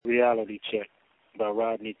Reality Check by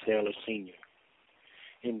Rodney Taylor Sr.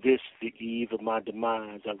 In this, the eve of my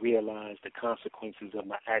demise, I realize the consequences of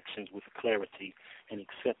my actions with clarity and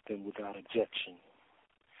accept them without objection.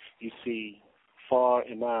 You see, far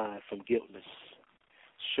am I from guiltless.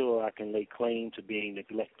 Sure, I can lay claim to being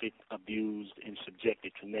neglected, abused, and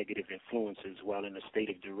subjected to negative influences while in a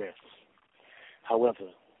state of duress.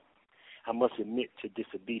 However, I must admit to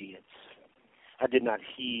disobedience. I did not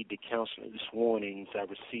heed the counselor's warnings I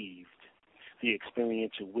received. The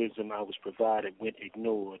experiential wisdom I was provided went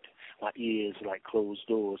ignored, my ears like closed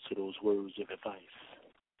doors to those words of advice.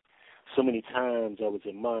 So many times I was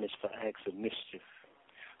admonished for acts of mischief.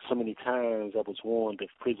 So many times I was warned of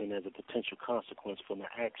prison as a potential consequence for my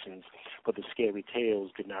actions, but the scary tales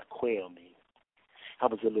did not quail me. I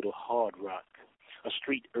was a little hard rock, a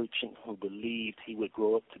street urchin who believed he would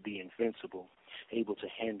grow up to be invincible, able to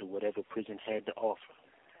handle whatever prison had to offer.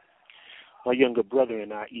 My younger brother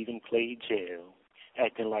and I even played jail,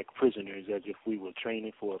 acting like prisoners as if we were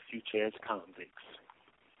training for a future as convicts.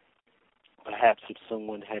 Perhaps if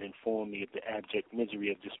someone had informed me of the abject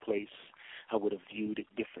misery of this place, I would have viewed it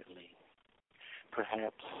differently.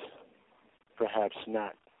 Perhaps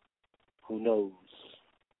not. Who knows?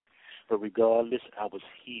 But regardless, I was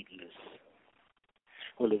heedless.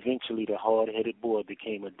 Well, eventually the hard-headed boy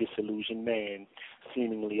became a disillusioned man,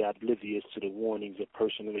 seemingly oblivious to the warnings of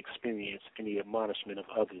personal experience and the admonishment of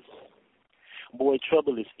others. Boy,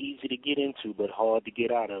 trouble is easy to get into but hard to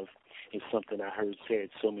get out of is something I heard said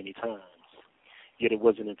so many times. Yet it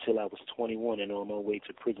wasn't until I was 21 and on my way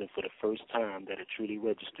to prison for the first time that it truly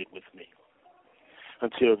registered with me.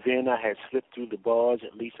 Until then, I had slipped through the bars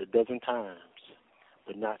at least a dozen times,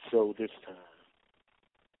 but not so this time.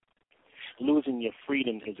 Losing your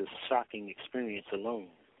freedom is a shocking experience alone,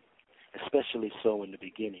 especially so in the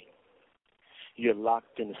beginning. You're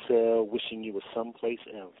locked in a cell wishing you were someplace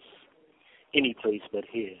else, any place but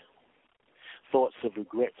here. Thoughts of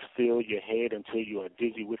regrets fill your head until you are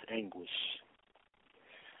dizzy with anguish.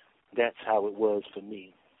 That's how it was for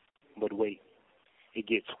me. But wait, it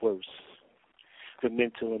gets worse. The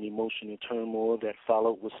mental and emotional turmoil that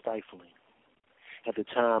followed was stifling. At the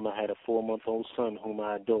time, I had a 4-month-old son whom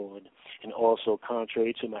I adored, and also,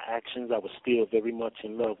 contrary to my actions, I was still very much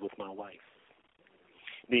in love with my wife.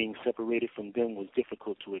 Being separated from them was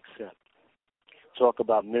difficult to accept. Talk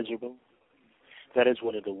about miserable. That is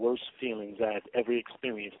one of the worst feelings I have ever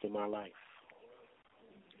experienced in my life.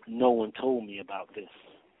 No one told me about this.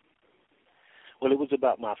 Well, it was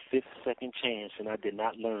about my 5th second chance, and I did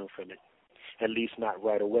not learn from it, at least not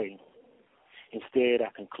right away. Instead, I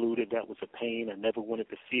concluded that was a pain I never wanted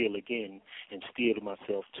to feel again and steeled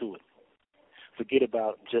myself to it. Forget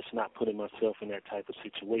about just not putting myself in that type of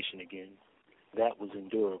situation again. That was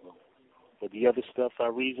endurable. But the other stuff I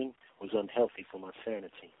reasoned was unhealthy for my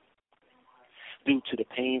sanity. Due to the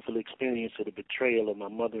painful experience of the betrayal of my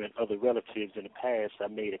mother and other relatives in the past, I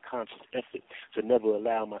made a conscious effort to never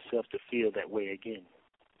allow myself to feel that way again.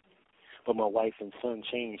 But my wife and son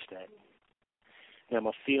changed that. Now,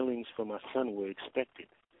 my feelings for my son were expected,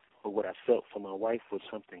 but what I felt for my wife was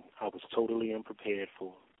something I was totally unprepared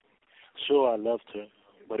for. Sure, I loved her,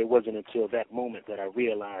 but it wasn't until that moment that I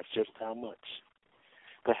realized just how much.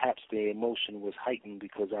 Perhaps the emotion was heightened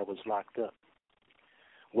because I was locked up.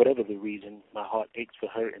 Whatever the reason, my heart ached for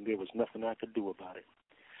her, and there was nothing I could do about it.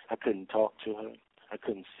 I couldn't talk to her. I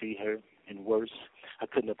couldn't see her. And worse, I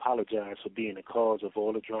couldn't apologize for being the cause of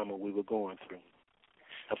all the drama we were going through.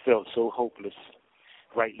 I felt so hopeless,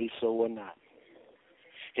 rightly so or not.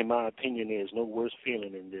 In my opinion, there is no worse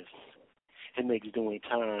feeling than this. It makes doing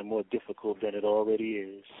time more difficult than it already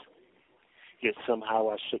is. Yet somehow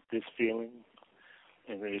I shook this feeling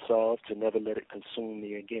and resolved to never let it consume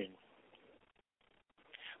me again.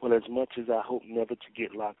 Well, as much as I hoped never to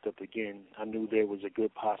get locked up again, I knew there was a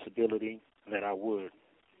good possibility that I would.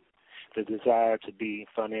 The desire to be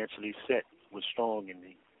financially set was strong in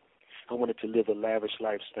me. I wanted to live a lavish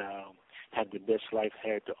lifestyle, have the best life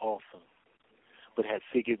had to offer, but had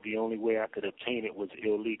figured the only way I could obtain it was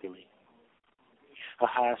illegally. A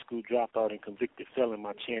high school dropout and convicted felon,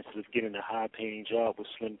 my chances of getting a high-paying job was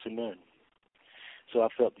slim to none. So I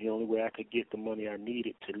felt the only way I could get the money I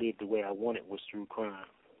needed to live the way I wanted was through crime.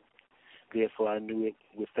 Therefore, I knew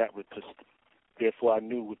with that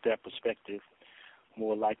perspective,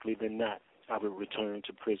 more likely than not, I would return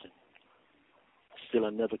to prison. Still, I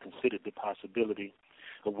never considered the possibility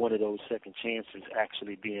of one of those second chances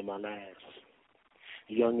actually being my last.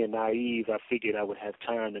 Young and naive, I figured I would have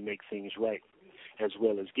time to make things right, as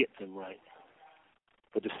well as get them right.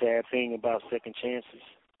 But the sad thing about second chances,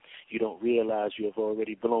 you don't realize you have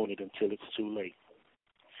already blown it until it's too late.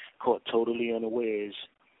 Caught totally unawares,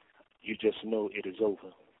 you just know it is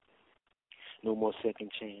over. No more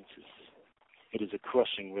second chances. It is a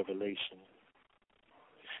crushing revelation.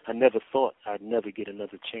 I never thought I'd never get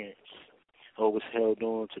another chance. I always held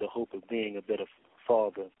on to the hope of being a better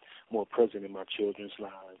father, more present in my children's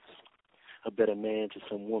lives, a better man to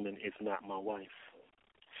some woman if not my wife.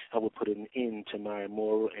 I would put an end to my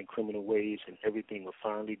immoral and criminal ways and everything would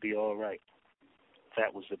finally be all right.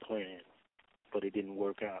 That was the plan, but it didn't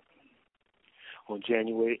work out. On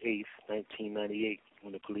January 8th, 1998,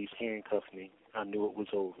 when the police handcuffed me, I knew it was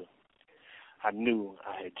over. I knew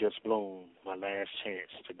I had just blown my last chance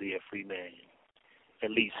to be a free man,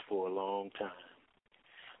 at least for a long time.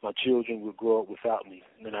 My children would grow up without me,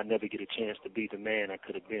 and I'd never get a chance to be the man I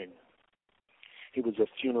could have been. It was a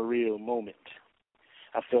funereal moment.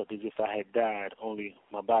 I felt as if I had died, only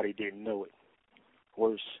my body didn't know it.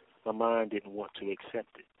 Worse, my mind didn't want to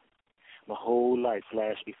accept it. My whole life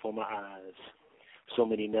flashed before my eyes. So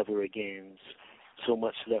many never agains, so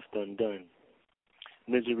much left undone.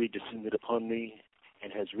 Misery descended upon me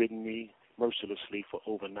and has ridden me mercilessly for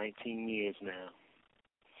over 19 years now.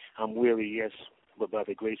 I'm weary, yes, but by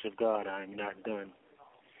the grace of God, I am not done.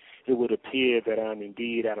 It would appear that I am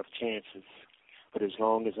indeed out of chances, but as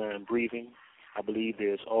long as I am breathing, I believe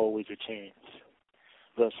there is always a chance.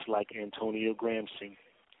 Thus, like Antonio Gramsci,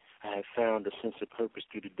 I have found a sense of purpose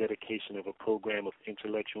through the dedication of a program of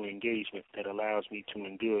intellectual engagement that allows me to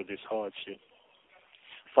endure this hardship.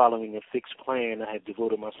 Following a fixed plan, I have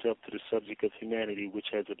devoted myself to the subject of humanity, which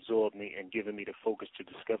has absorbed me and given me the focus to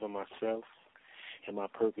discover myself and my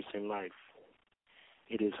purpose in life.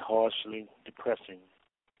 It is harshly depressing,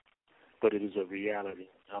 but it is a reality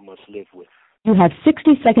I must live with. You have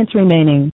 60 seconds remaining.